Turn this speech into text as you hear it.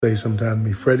Say sometimes to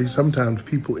me, Freddie, sometimes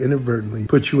people inadvertently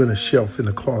put you in a shelf in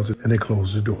a closet and they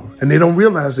close the door. And they don't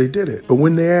realize they did it. But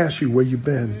when they ask you where you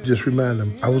been, just remind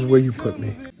them, I was where you put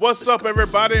me. What's up,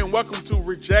 everybody, and welcome to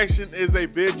Rejection is a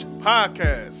Bitch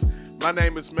podcast. My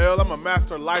name is Mel. I'm a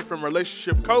master life and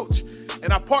relationship coach,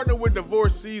 and I partner with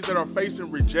divorcees that are facing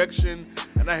rejection,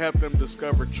 and I help them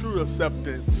discover true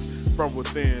acceptance from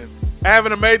within. I have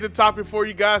an amazing topic for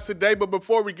you guys today, but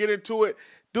before we get into it,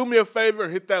 do me a favor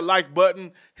and hit that like button,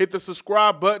 hit the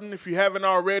subscribe button if you haven't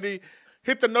already,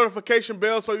 hit the notification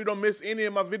bell so you don't miss any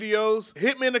of my videos.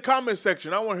 Hit me in the comment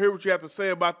section. I want to hear what you have to say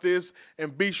about this,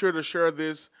 and be sure to share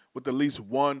this with at least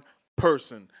one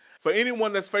person. For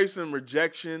anyone that's facing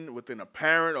rejection within a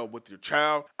parent or with your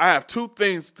child, I have two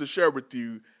things to share with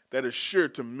you that is sure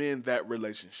to mend that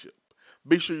relationship.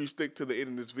 Be sure you stick to the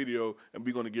end of this video, and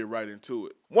we're going to get right into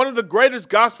it. One of the greatest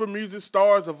gospel music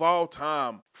stars of all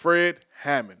time, Fred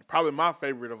Hammond, probably my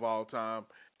favorite of all time,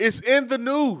 is in the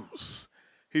news.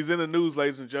 He's in the news,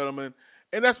 ladies and gentlemen,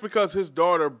 and that's because his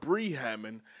daughter, Bree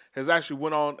Hammond, has actually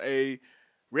went on a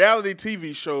reality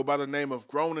TV show by the name of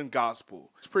Grown Gospel.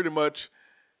 It's pretty much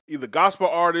either gospel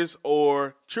artists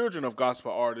or children of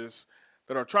gospel artists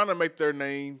that are trying to make their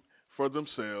name for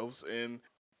themselves, and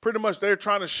pretty much they're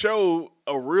trying to show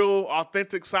a real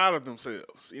authentic side of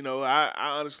themselves. You know, I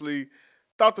honestly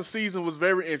thought the season was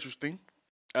very interesting.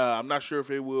 I'm not sure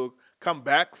if it will come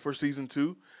back for season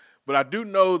 2, but I do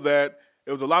know that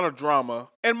it was a lot of drama,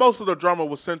 and most of the drama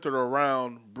was centered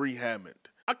around Bree Hammond.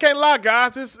 I can't lie,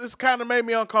 guys, this kind of made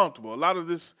me uncomfortable. A lot of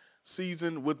this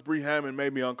season with Bree Hammond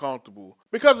made me uncomfortable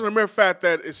because of the mere fact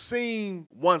that it seemed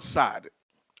one-sided.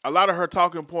 A lot of her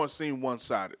talking points seemed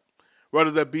one-sided,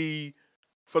 whether that be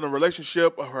from the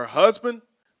relationship of her husband,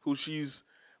 who she's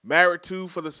married to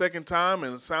for the second time,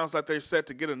 and it sounds like they're set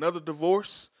to get another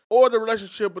divorce, or the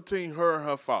relationship between her and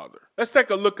her father. Let's take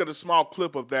a look at a small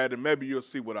clip of that, and maybe you'll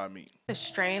see what I mean. The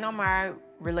strain on my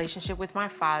relationship with my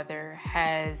father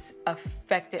has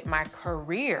affected my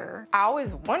career. I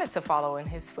always wanted to follow in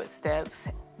his footsteps,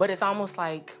 but it's almost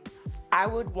like I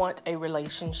would want a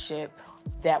relationship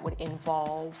that would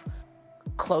involve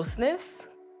closeness.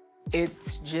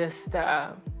 It's just,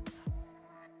 I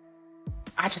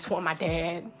just want my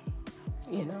dad,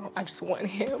 I just want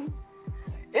him.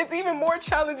 It's even more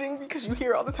challenging because you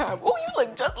hear all the time, oh, you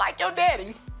look just like your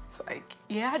daddy. It's like,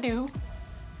 yeah, I do.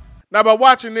 Now, by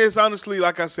watching this, honestly,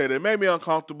 like I said, it made me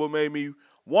uncomfortable, made me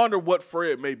wonder what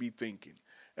Fred may be thinking.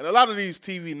 And a lot of these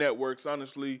TV networks,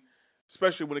 honestly,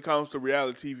 especially when it comes to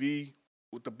reality TV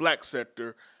with the black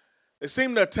sector, they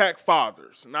seem to attack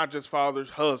fathers, not just fathers,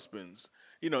 husbands.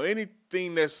 You know,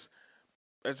 anything that's,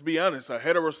 let's be honest, a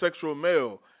heterosexual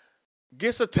male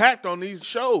gets attacked on these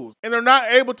shows, and they're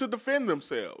not able to defend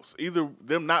themselves. Either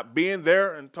them not being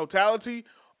there in totality,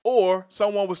 or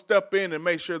someone would step in and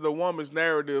make sure the woman's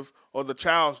narrative or the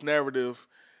child's narrative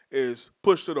is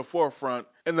pushed to the forefront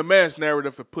and the man's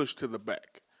narrative is pushed to the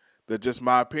back. That's just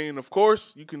my opinion. Of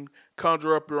course, you can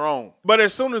conjure up your own. But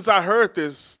as soon as I heard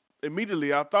this,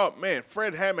 immediately I thought, man,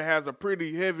 Fred Hammond has a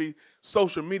pretty heavy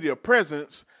social media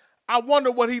presence. I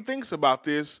wonder what he thinks about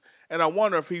this, and I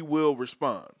wonder if he will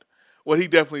respond. Well, he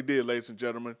definitely did, ladies and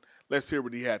gentlemen. Let's hear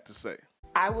what he had to say.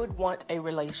 I would want a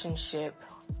relationship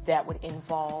that would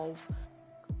involve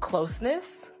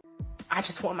closeness. I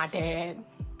just want my dad.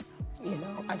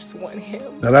 I just want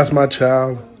him. Now that's my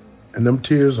child, and them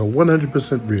tears are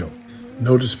 100% real.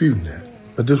 No disputing that.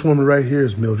 But this woman right here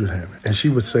is Mildred Hammond. And she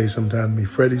would say sometimes to me,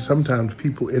 Freddie, sometimes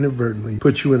people inadvertently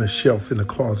put you in a shelf in a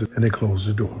closet and they close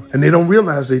the door. And they don't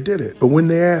realize they did it. But when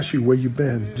they ask you where you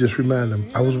been, just remind them,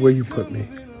 I was where you put me,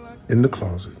 in the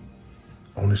closet,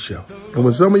 on the shelf. And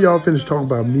when some of y'all finish talking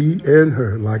about me and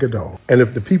her like a dog, and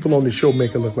if the people on the show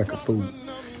make her look like a fool,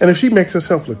 and if she makes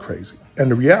herself look crazy,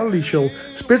 and the reality show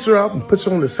spits her out and puts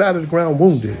her on the side of the ground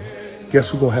wounded,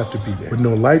 guess who's gonna have to be there? With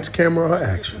no lights, camera, or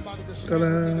action.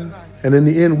 Ta-da! And in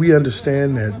the end, we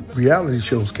understand that reality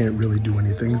shows can't really do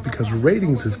anything because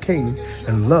ratings is king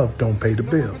and love don't pay the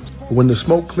bills. But when the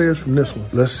smoke clears from this one,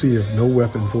 let's see if no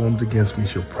weapon formed against me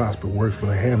shall prosper. Work for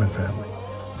the Hammond family.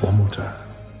 One more time.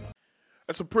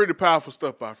 That's some pretty powerful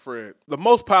stuff by Fred. The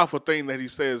most powerful thing that he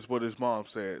says is what his mom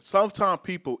said. Sometimes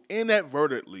people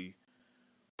inadvertently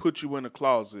put you in a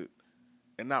closet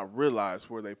and not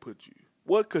realize where they put you.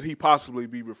 What could he possibly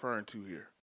be referring to here?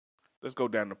 Let's go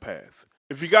down the path.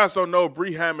 If you guys don't know,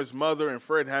 Bree Hammond's mother and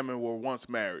Fred Hammond were once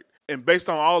married. And based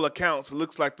on all accounts, it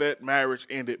looks like that marriage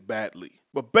ended badly.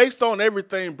 But based on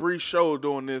everything Bree showed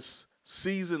during this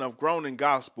season of Grown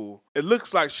Gospel, it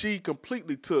looks like she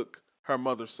completely took her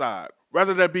mother's side.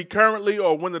 Whether that be currently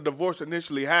or when the divorce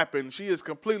initially happened, she is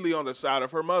completely on the side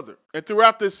of her mother. And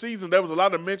throughout this season, there was a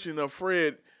lot of mention of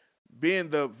Fred being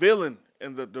the villain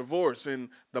in the divorce and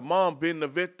the mom being the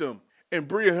victim. And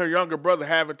Bree and her younger brother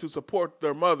having to support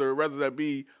their mother, whether that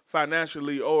be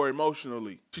financially or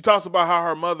emotionally. She talks about how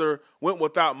her mother went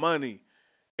without money,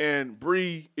 and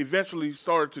Bree eventually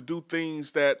started to do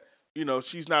things that,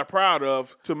 she's not proud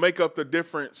of to make up the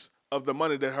difference of the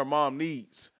money that her mom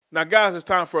needs. Now, guys, it's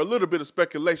time for a little bit of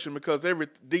speculation because every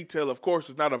detail, of course,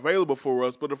 is not available for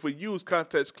us. But if we use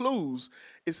context clues,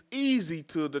 it's easy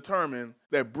to determine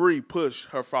that Bree pushed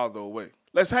her father away.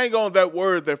 Let's hang on that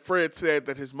word that Fred said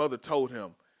that his mother told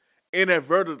him.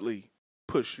 Inadvertently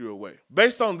push you away.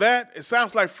 Based on that, it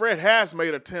sounds like Fred has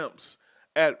made attempts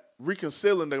at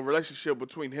reconciling the relationship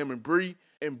between him and Bree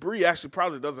actually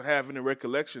probably doesn't have any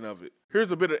recollection of it.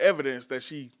 Here's a bit of evidence that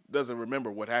she doesn't remember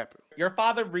what happened. Your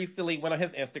father recently went on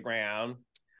his Instagram,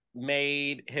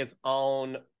 made his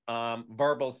own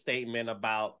verbal statement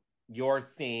about your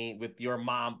scene with your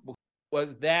mom.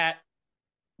 Was that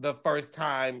the first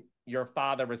time your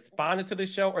father responded to the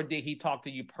show, or did he talk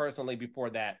to you personally before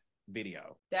that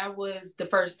video? That was the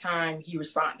first time he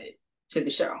responded to the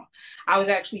show. I was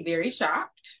actually very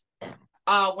shocked.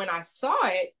 When I saw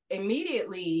it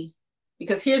immediately,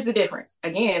 because here's the difference.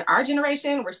 Again, our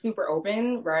generation, we're super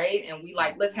open, right? And we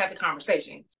let's have the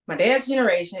conversation. My dad's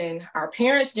generation, our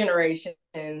parents' generations,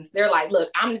 they're like,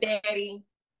 look, I'm the daddy,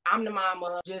 I'm the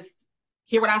mama, just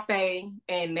hear what I say,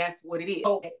 and that's what it is.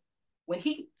 So when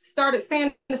he started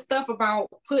saying the stuff about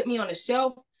put me on the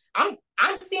shelf, I'm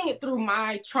seeing it through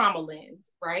my trauma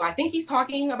lens, right? I think he's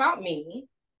talking about me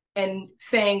and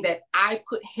saying that I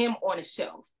put him on a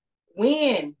shelf.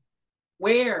 When,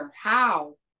 where,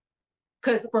 how?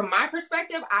 Because from my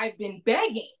perspective, I've been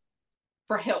begging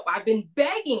for help. I've been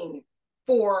begging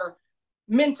for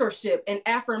mentorship and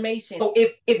affirmation. So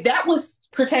if that was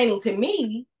pertaining to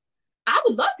me, I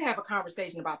would love to have a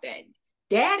conversation about that.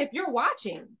 Dad, if you're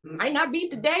watching, might not be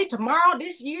today, tomorrow,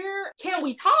 this year, can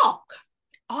we talk?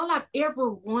 All I've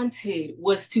ever wanted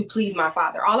was to please my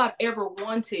father. All I've ever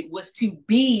wanted was to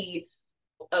be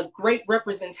a great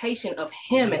representation of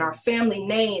him and our family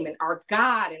name and our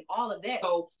God and all of that.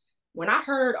 So when I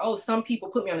heard, some people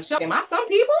put me on the shelf, am I some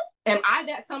people? Am I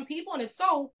that some people? And if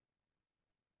so,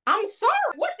 I'm sorry.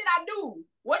 What did I do?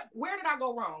 Where did I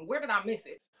go wrong? Where did I miss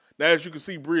it? Now, as you can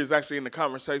see, Bree is actually in the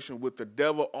conversation with the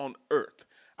devil on earth.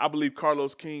 I believe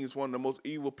Carlos King is one of the most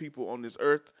evil people on this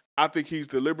earth. I think he's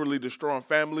deliberately destroying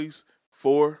families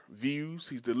for views.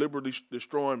 He's deliberately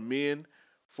destroying men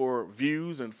for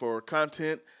views and for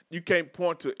content. You can't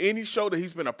point to any show that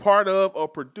he's been a part of or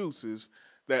produces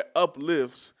that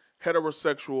uplifts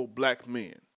heterosexual black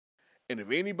men. And if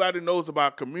anybody knows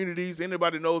about communities,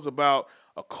 anybody knows about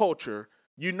a culture,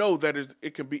 you know that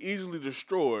it can be easily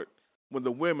destroyed when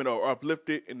the women are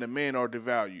uplifted and the men are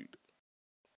devalued.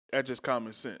 That's just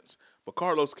common sense. But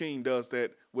Carlos King does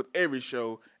that with every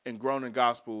show, and Grown in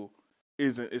Gospel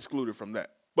isn't excluded from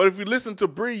that. But if you listen to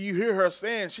Bree, you hear her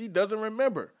saying she doesn't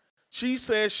remember. She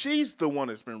says she's the one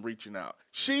that's been reaching out.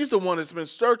 She's the one that's been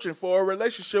searching for a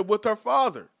relationship with her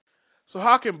father. So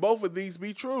how can both of these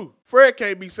be true? Fred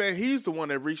can't be saying he's the one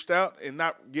that reached out and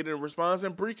not getting a response,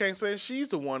 and Bree can't say she's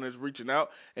the one that's reaching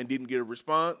out and didn't get a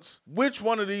response. Which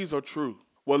one of these are true?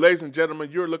 Well, ladies and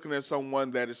gentlemen, you're looking at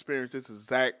someone that experienced this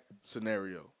exact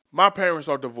scenario. My parents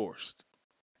are divorced,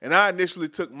 and I initially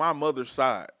took my mother's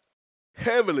side,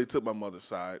 heavily took my mother's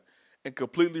side, and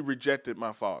completely rejected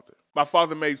my father. My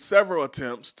father made several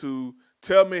attempts to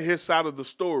tell me his side of the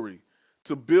story,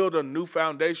 to build a new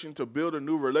foundation, to build a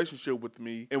new relationship with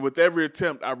me, and with every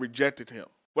attempt, I rejected him.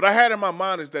 What I had in my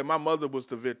mind is that my mother was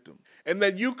the victim, and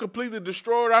that you completely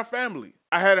destroyed our family.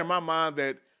 I had in my mind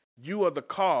that you are the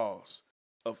cause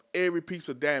of every piece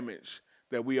of damage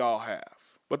that we all have.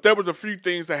 But there was a few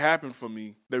things that happened for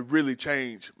me that really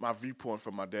changed my viewpoint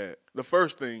from my dad. The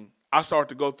first thing, I started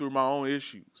to go through my own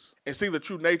issues and see the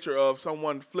true nature of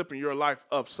someone flipping your life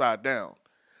upside down.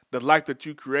 The life that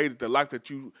you created, the life that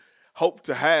you hoped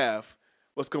to have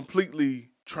was completely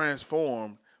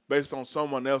transformed based on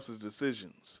someone else's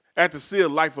decisions. I had to see a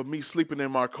life of me sleeping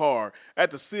in my car. I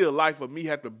had to see a life of me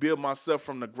had to build myself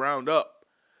from the ground up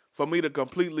for me to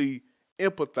completely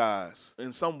empathize,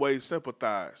 in some ways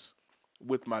sympathize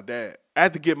with my dad. I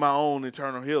had to get my own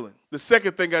internal healing. The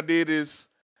second thing I did is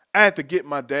I had to get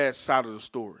my dad's side of the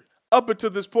story. Up until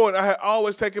this point, I had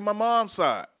always taken my mom's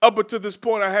side. Up until this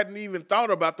point, I hadn't even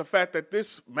thought about the fact that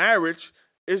this marriage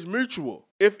is mutual.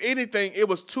 If anything, it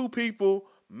was two people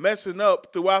messing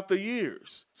up throughout the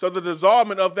years. So the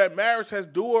dissolvement of that marriage has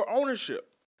dual ownership.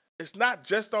 It's not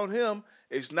just on him.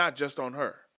 It's not just on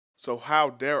her. So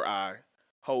how dare I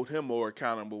hold him more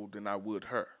accountable than I would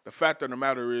her? The fact of the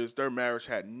matter is their marriage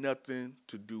had nothing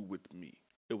to do with me.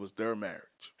 it was their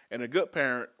marriage. And a good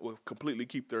parent will completely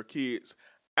keep their kids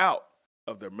out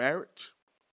of their marriage,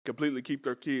 completely keep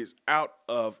their kids out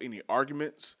of any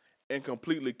arguments, and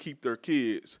completely keep their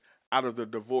kids out of the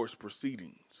divorce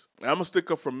proceedings. And I'm going to stick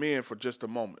up for men for just a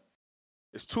moment.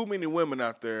 There's too many women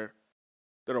out there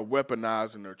that are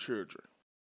weaponizing their children.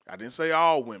 I didn't say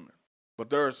all women, but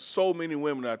there are so many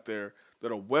women out there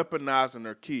that are weaponizing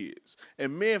their kids.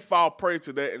 And men fall prey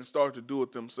to that and start to do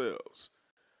it themselves.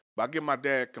 But I give my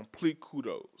dad complete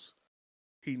kudos.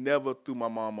 He never threw my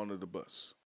mom under the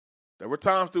bus. There were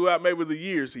times throughout maybe the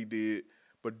years he did,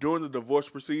 but during the divorce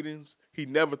proceedings, he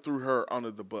never threw her under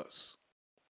the bus.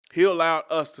 He allowed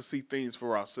us to see things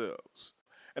for ourselves.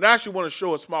 And I actually want to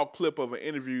show a small clip of an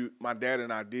interview my dad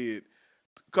and I did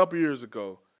a couple years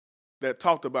ago that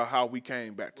talked about how we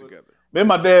came back together. Me and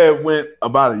my dad went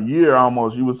about a year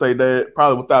almost, you would say, Dad,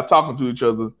 probably without talking to each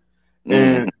other.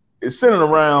 And it's centered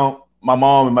around my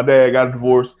mom and my dad got a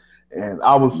divorce. And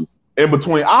I was in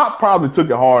between. I probably took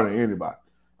it harder than anybody.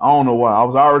 I don't know why. I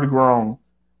was already grown.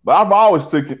 But I've always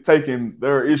taken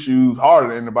their issues harder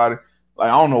than anybody. Like,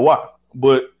 I don't know why.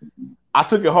 But I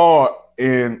took it hard.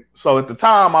 And so at the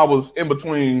time, I was in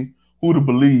between who to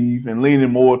believe and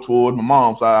leaning more toward my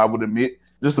mom's side, I would admit.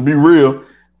 Just to be real,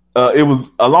 it was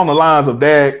along the lines of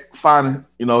Dad finding,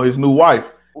 his new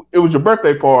wife. It was your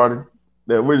birthday party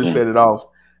that really set it off.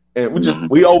 And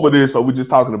we over this, so we're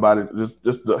just talking about it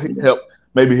just to help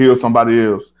maybe heal somebody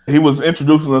else. He was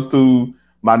introducing us to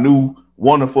my new,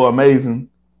 wonderful, amazing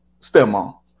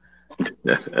stepmom.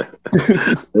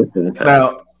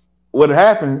 Now, what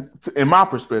happened, in my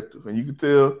perspective, and you can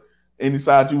tell any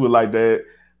side you would like that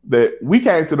we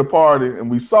came to the party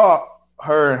and we saw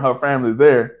her and her family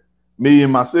there, me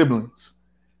and my siblings.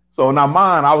 So in our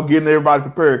mind, I was getting everybody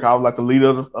prepared because I was like the leader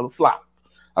of the flock.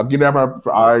 I'm getting everybody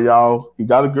prepared. All right, y'all, he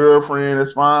got a girlfriend,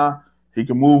 that's fine. He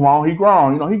can move on. He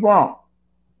grown, he grown.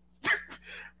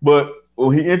 But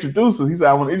when he introduced us, he said,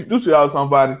 I want to introduce y'all to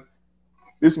somebody.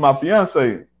 This is my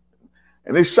fiance.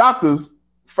 And it shocked us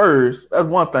first. That's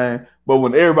one thing. But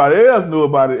when everybody else knew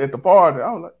about it at the party,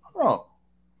 I was like, oh,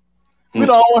 we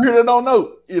don't want here that don't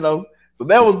know, So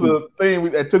that was the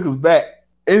thing that took us back.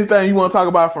 Anything you want to talk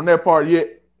about from that part yet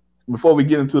before we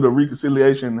get into the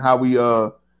reconciliation and how we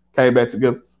came back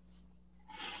together?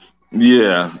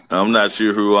 Yeah, I'm not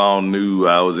sure who all knew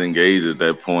I was engaged at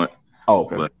that point. Oh,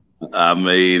 okay. But I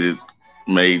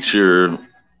made sure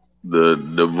the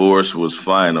divorce was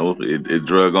final. It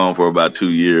drug on for about 2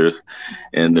 years.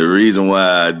 And the reason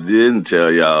why I didn't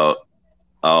tell y'all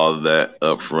all of that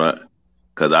up front,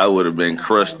 because I would have been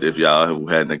crushed if y'all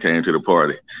hadn't came to the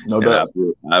party. No doubt.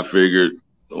 I figured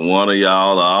one of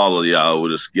y'all or all of y'all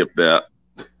would have skipped out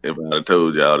if I had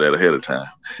told y'all that ahead of time.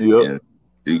 Yep.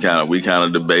 And we kind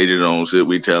of debated on should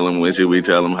we tell them, when should we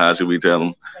tell them, how should we tell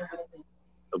them.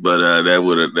 But that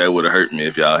would have hurt me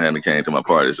if y'all hadn't came to my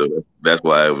party. So that's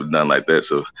why it was done like that.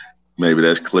 So maybe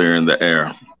that's clearing the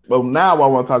air. But now what I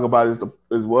want to talk about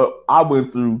is what I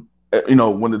went through,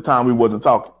 when the time we wasn't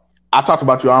talking. I talked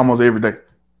about you almost every day.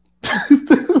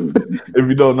 If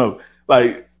you don't know.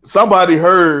 Like, somebody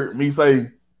heard me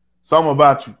say something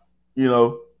about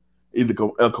you, either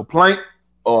a complaint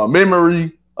or a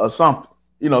memory or something.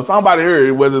 Somebody heard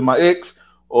it, whether it's my ex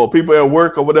or people at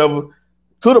work or whatever,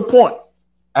 to the point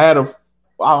I had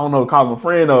call him a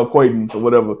friend or acquaintance or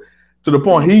whatever, to the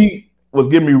point he was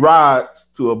giving me rides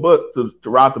to a bus to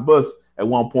ride the bus at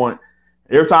one point.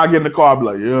 Every time I get in the car, I'd be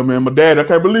like, yeah, man, my dad, I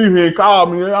can't believe he ain't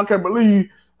called me. I can't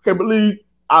believe.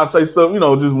 I say stuff,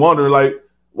 just wondering, like,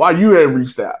 why you hadn't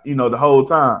reached out, the whole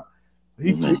time.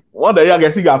 One day, I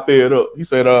guess he got fed up. He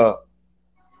said,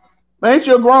 man, ain't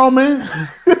you a grown man?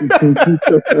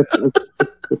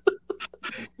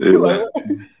 Like,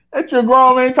 ain't you a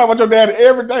grown man? Talk about your dad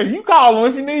every day. You call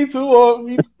him if you need to, or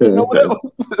if whatever.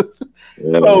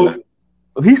 So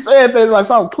he said that like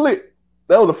something clicked.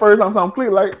 That was the first time something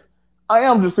clicked. Like, I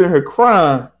am just sitting here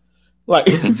crying, like,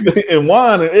 and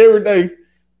whining every day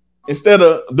instead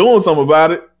of doing something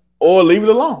about it or leave it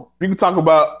alone. You can talk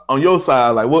about on your side,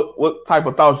 like what type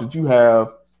of thoughts did you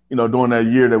have, during that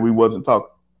year that we wasn't talking?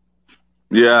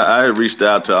 Yeah, I reached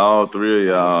out to all three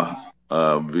of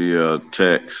y'all via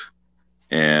text,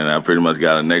 and I pretty much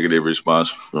got a negative response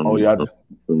from you. I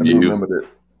remember that.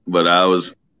 But I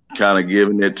was kind of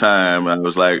giving it time. I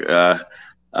was like,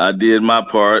 I did my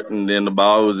part, and then the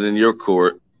ball was in your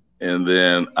court. And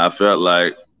then I felt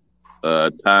like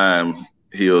time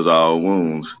heals all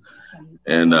wounds.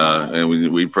 And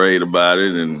we prayed about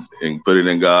it and put it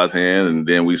in God's hand. And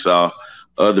then we saw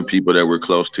other people that we're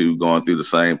close to going through the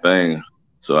same thing.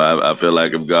 So I feel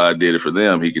like if God did it for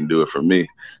them, he can do it for me. Right.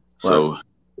 So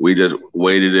we just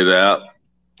waited it out.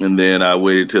 and then I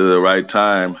waited till the right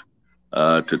time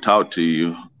to talk to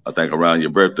you. I think around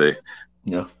your birthday.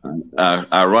 Yeah.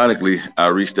 Ironically, I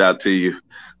reached out to you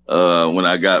when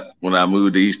I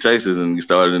moved to East Texas and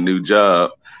started a new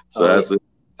job. So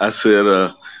I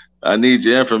said, I need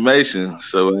your information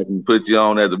so I can put you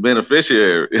on as a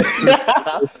beneficiary.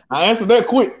 I answered that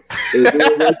quick.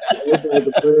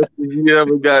 You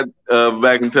ever got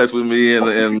back in touch with me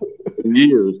in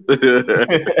years?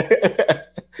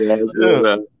 So I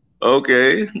said,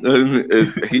 okay,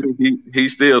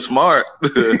 he's still smart.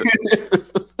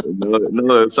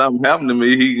 No, if something happened to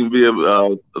me, he can be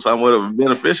somewhat of a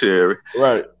beneficiary.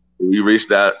 Right. We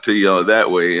reached out to you that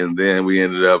way, and then we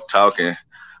ended up talking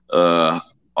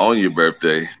on your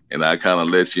birthday, and I kind of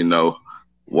let you know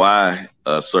why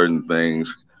certain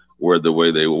things were the way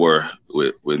they were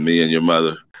with me and your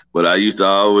mother. But I used to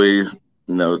always,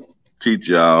 teach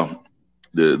y'all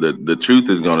the truth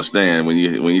is going to stand. When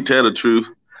you tell the truth,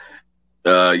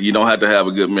 you don't have to have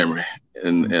a good memory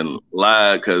and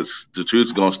lie, because the truth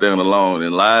is going to stand alone,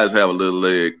 and lies have little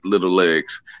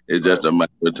legs. It's just a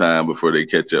matter of time before they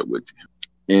catch up with you.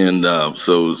 And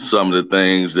so some of the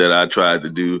things that I tried to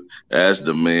do as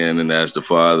the man and as the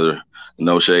father,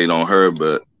 no shade on her,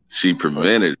 but she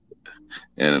prevented it.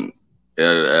 And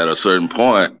at a certain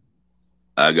point,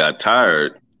 I got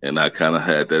tired, and I kind of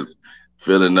had that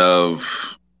feeling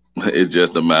of it's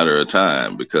just a matter of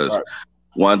time, because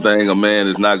one thing a man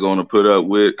is not going to put up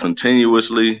with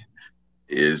continuously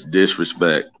is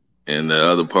disrespect, and the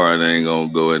other part ain't going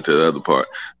to go into the other part.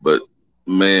 But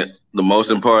man, the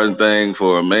most important thing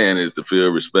for a man is to feel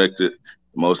respected.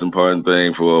 The most important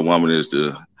thing for a woman is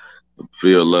to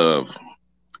feel love,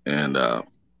 and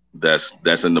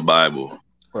that's in the Bible,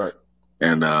 right?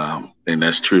 And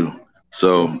that's true.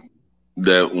 So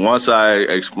that once I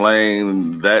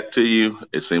explained that to you,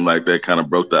 it seemed like that kind of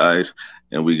broke the ice,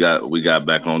 and we got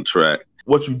back on track.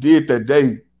 What you did that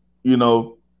day,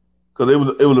 because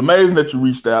it was amazing that you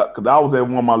reached out, because I was at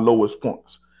one of my lowest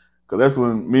points. Because that's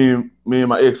when me and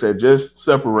my ex had just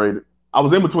separated. I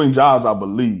was in between jobs, I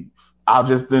believe. I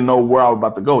just didn't know where I was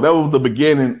about to go. That was the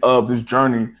beginning of this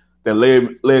journey that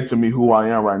led to me who I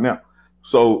am right now.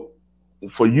 So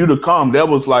for you to come, that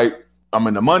was like,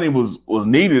 the money was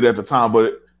needed at the time,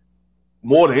 but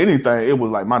more than anything, it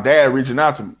was like my dad reaching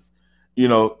out to me,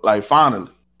 like finally.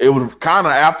 It was kind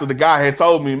of after the guy had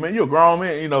told me, man, you're a grown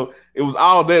man. It was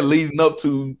all that leading up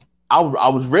to, I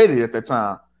was ready at that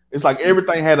time. It's like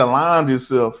everything had aligned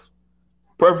itself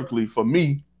perfectly for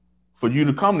me, for you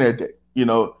to come that day,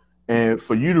 and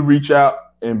for you to reach out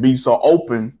and be so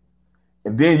open.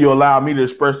 And then you allowed me to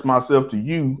express myself to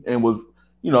you, and was,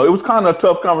 it was kind of a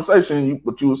tough conversation,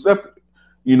 but you accepted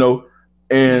it,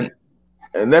 and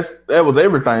that was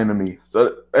everything to me.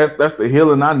 So that's the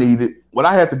healing I needed. What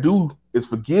I had to do is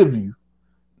forgive you,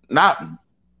 not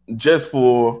just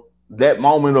for that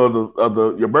moment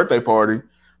of your birthday party,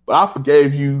 but I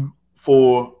forgave you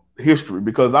for history,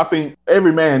 because I think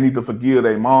every man needs to forgive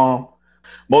their mom.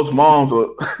 Most moms are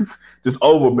just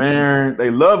overbearing.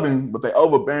 They loving, but they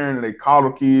overbearing, and they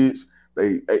coddle kids.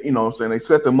 They they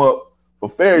set them up for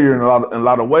failure in a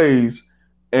lot of ways.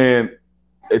 And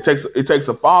it takes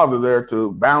a father there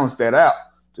to balance that out,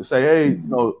 to say, hey,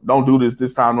 don't do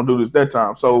this time, don't do this that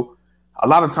time. So a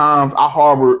lot of times I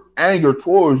harbor anger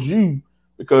towards you,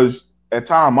 because at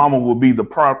times mama will be the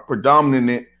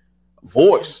predominant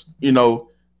voice,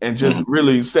 and just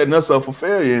really setting us up for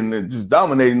failure and just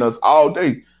dominating us all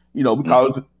day. We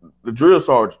call it the drill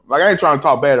sergeant. Like, I ain't trying to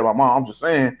talk bad about mom. I'm just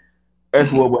saying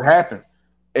that's what would happen.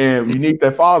 And you need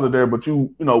that father there, but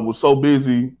you was so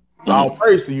busy. I'll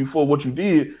praise to you for what you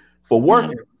did for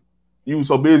working. You were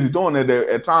so busy doing that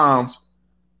at times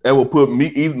that will put me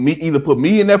either put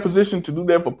me in that position to do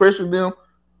that for pressuring them,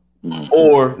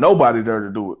 or nobody there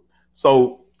to do it.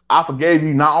 So I forgave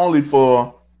you not only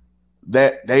for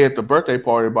that day at the birthday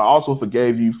party, but I also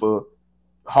forgave you for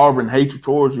harboring hatred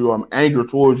towards you, or anger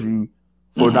towards you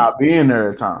for not being there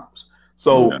at times.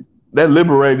 So that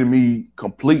liberated me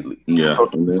completely. Yeah.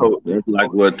 So it's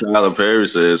like what Tyler Perry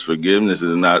says, forgiveness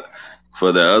is not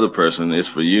for the other person, it's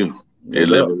for you. It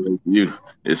liberates you.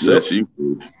 It sets you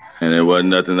free. And it wasn't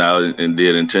nothing I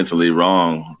did intentionally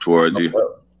wrong towards you.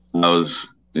 I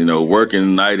was,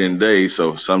 working night and day,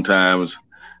 so sometimes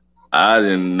I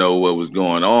didn't know what was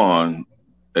going on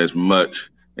as much,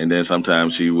 and then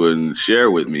sometimes she wouldn't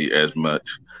share with me as much,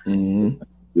 and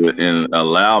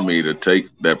allow me to take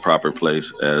that proper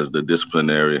place as the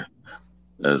disciplinary,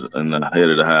 as in the head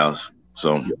of the house.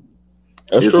 So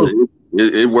that's true.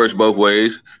 It works both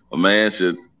ways. A man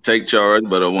should take charge,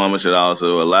 but a woman should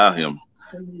also allow him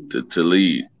to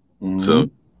lead. So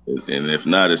And if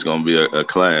not, it's going to be a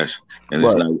clash, and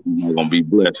it's Right. not going to be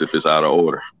blessed if it's out of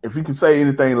order. If you could say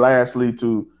anything lastly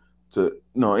to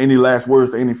any last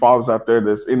words to any fathers out there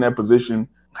that's in that position,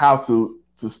 how to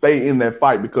stay in that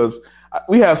fight, because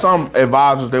we have some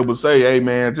advisors that would say, "Hey,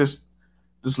 man, just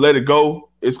let it go.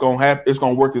 It's gonna happen. It's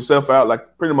gonna work itself out."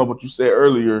 Like pretty much what you said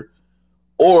earlier.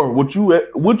 Or would you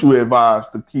advise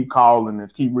to keep calling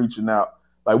and keep reaching out?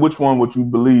 Like which one would you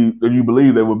believe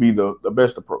that would be the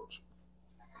best approach?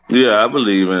 Yeah, I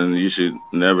believe in you should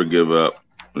never give up.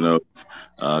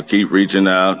 Keep reaching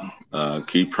out,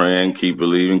 keep praying, keep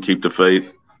believing, keep the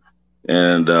faith.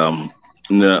 And I'm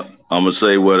gonna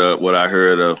say what I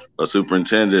heard a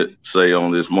superintendent say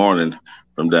on this morning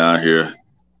from down here,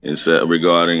 and said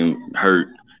regarding hurt.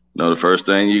 The first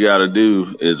thing you got to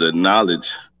do is acknowledge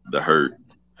the hurt,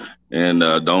 and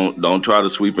don't try to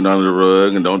sweep it under the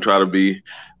rug, and don't try to be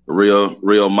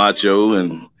real macho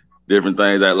and different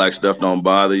things, that like stuff don't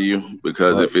bother you,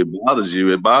 because Right. if it bothers you,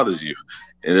 it bothers you,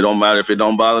 and it don't matter if it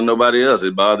don't bother nobody else,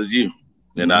 it bothers you.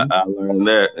 And I learned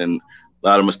that, and a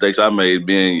lot of mistakes I made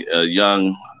being a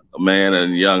young man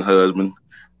and young husband,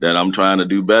 that I'm trying to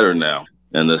do better now.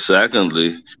 And then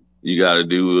secondly, you got to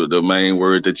do the main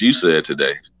word that you said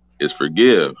today, is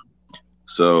forgive.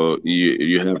 So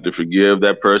you have to forgive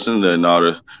that person in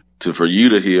order for you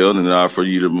to heal, and in order for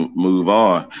you to move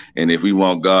on. And if we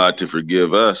want God to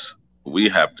forgive us, we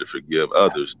have to forgive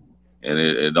others, and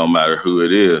it don't matter who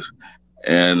it is.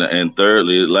 And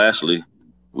thirdly, lastly,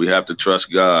 we have to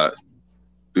trust God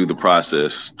through the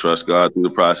process. Trust God through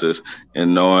the process,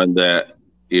 and knowing that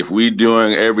if we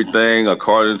doing everything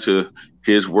according to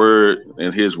His word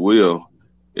and His will,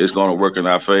 it's going to work in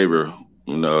our favor.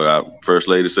 Our First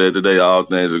Lady said today, all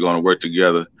things are going to work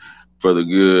together for the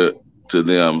good to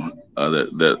them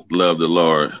that love the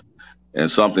Lord. And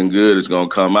something good is going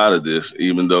to come out of this,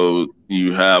 even though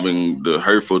you having the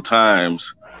hurtful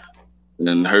times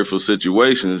and hurtful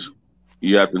situations.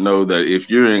 You have to know that if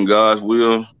you're in God's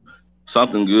will,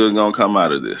 something good gonna come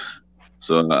out of this.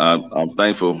 So I'm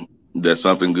thankful that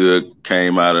something good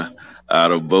came out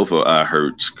of both of our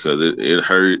hurts, because it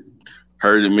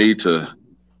hurted me to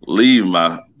leave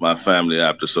my family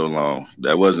after so long.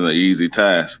 That wasn't an easy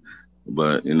task,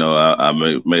 but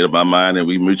I made up my mind, and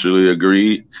we mutually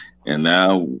agreed, and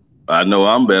now I know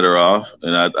I'm better off,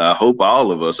 and I hope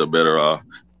all of us are better off.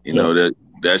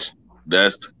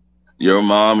 That's your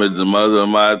mom is the mother of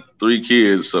my 3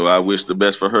 kids, so I wish the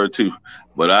best for her too.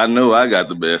 But I know I got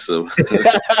the best, so I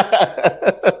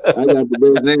got the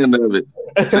best end of it.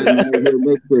 Sitting right here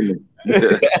next to me.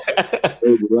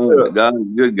 Praise the Lord. God is a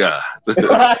good God.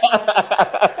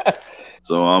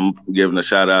 So I'm giving a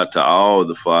shout out to all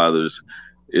the fathers.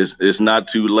 It's not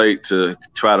too late to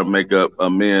try to make up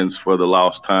amends for the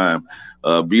lost time.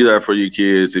 Be there for your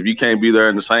kids. If you can't be there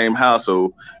in the same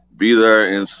household, be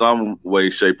there in some way,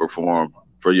 shape, or form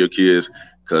for your kids.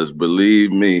 Because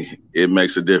believe me, it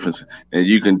makes a difference. And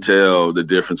you can tell the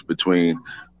difference between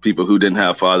people who didn't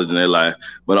have fathers in their life.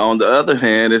 But on the other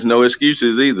hand, there's no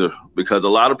excuses either, because a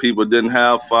lot of people didn't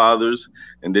have fathers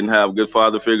and didn't have good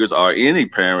father figures, or any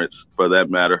parents for that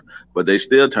matter, but they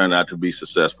still turned out to be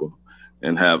successful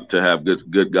and have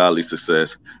good godly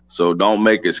success. So don't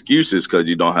make excuses because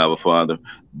you don't have a father.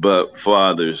 But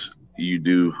fathers, you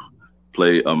do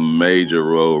play a major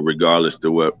role regardless to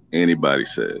what anybody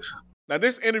says. Now,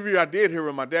 this interview I did here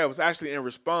with my dad was actually in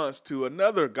response to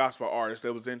another gospel artist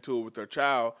that was into it with their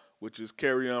child, which is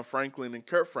Carrie Franklin and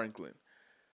Kurt Franklin.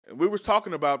 And we was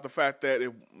talking about the fact that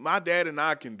if my dad and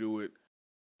I can do it,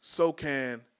 so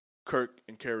can Kirk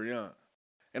and Carrie.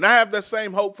 And I have that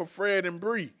same hope for Fred and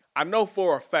Bree. I know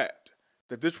for a fact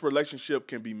that this relationship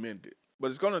can be mended, but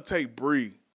it's going to take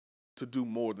Bree to do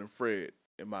more than Fred,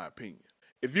 in my opinion.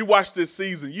 If you watch this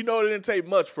season, you know it didn't take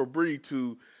much for Bree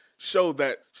to show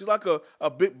that she's like a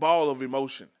big ball of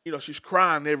emotion. She's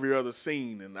crying every other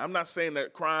scene. And I'm not saying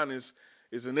that crying is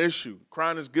an issue.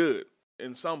 Crying is good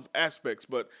in some aspects.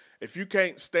 But if you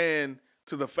can't stand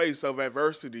to the face of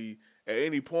adversity at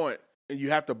any point and you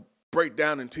have to break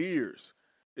down in tears,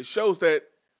 it shows that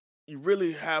you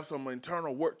really have some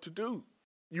internal work to do.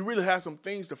 You really have some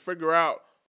things to figure out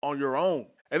on your own.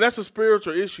 And that's a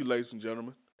spiritual issue, ladies and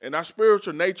gentlemen. And our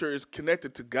spiritual nature is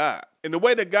connected to God. And the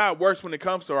way that God works when it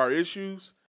comes to our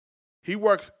issues, He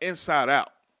works inside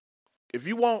out. If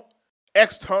you want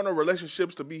external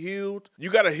relationships to be healed,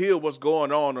 you got to heal what's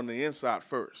going on the inside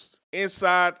first.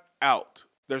 Inside out.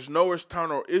 There's no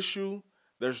external issue.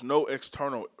 There's no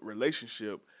external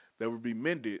relationship that will be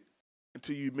mended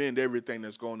until you mend everything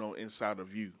that's going on inside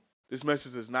of you. This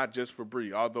message is not just for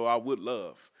Bree, although I would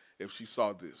love if she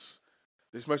saw this.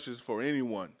 This message is for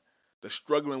anyone that's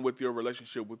struggling with your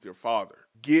relationship with your father.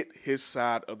 Get his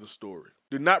side of the story.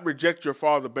 Do not reject your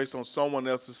father based on someone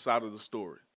else's side of the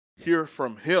story. Hear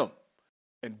from him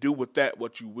and do with that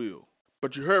what you will.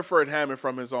 But you heard Fred Hammond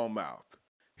from his own mouth.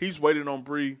 He's waiting on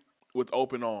Bree with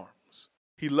open arms.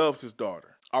 He loves his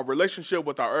daughter. Our relationship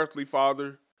with our earthly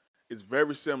father is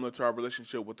very similar to our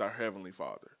relationship with our heavenly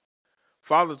father.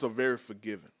 Fathers are very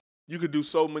forgiving. You could do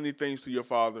so many things to your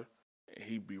father, and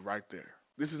he'd be right there.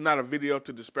 This is not a video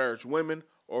to disparage women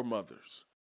or mothers,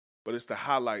 but it's to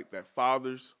highlight that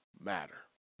fathers matter.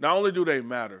 Not only do they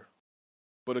matter,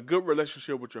 but a good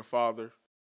relationship with your father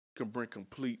can bring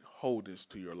complete wholeness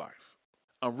to your life.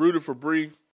 I'm rooting for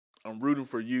Bree. I'm rooting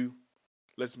for you.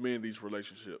 Let's mend these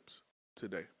relationships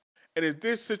today. And if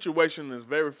this situation is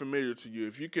very familiar to you,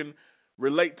 if you can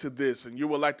relate to this and you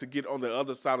would like to get on the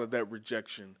other side of that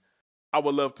rejection, I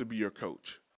would love to be your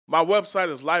coach. My website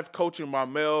is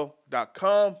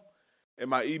lifecoachingmymel.com and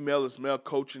my email is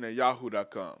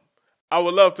mailcoaching@yahoo.com. I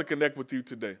would love to connect with you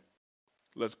today.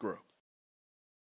 Let's grow.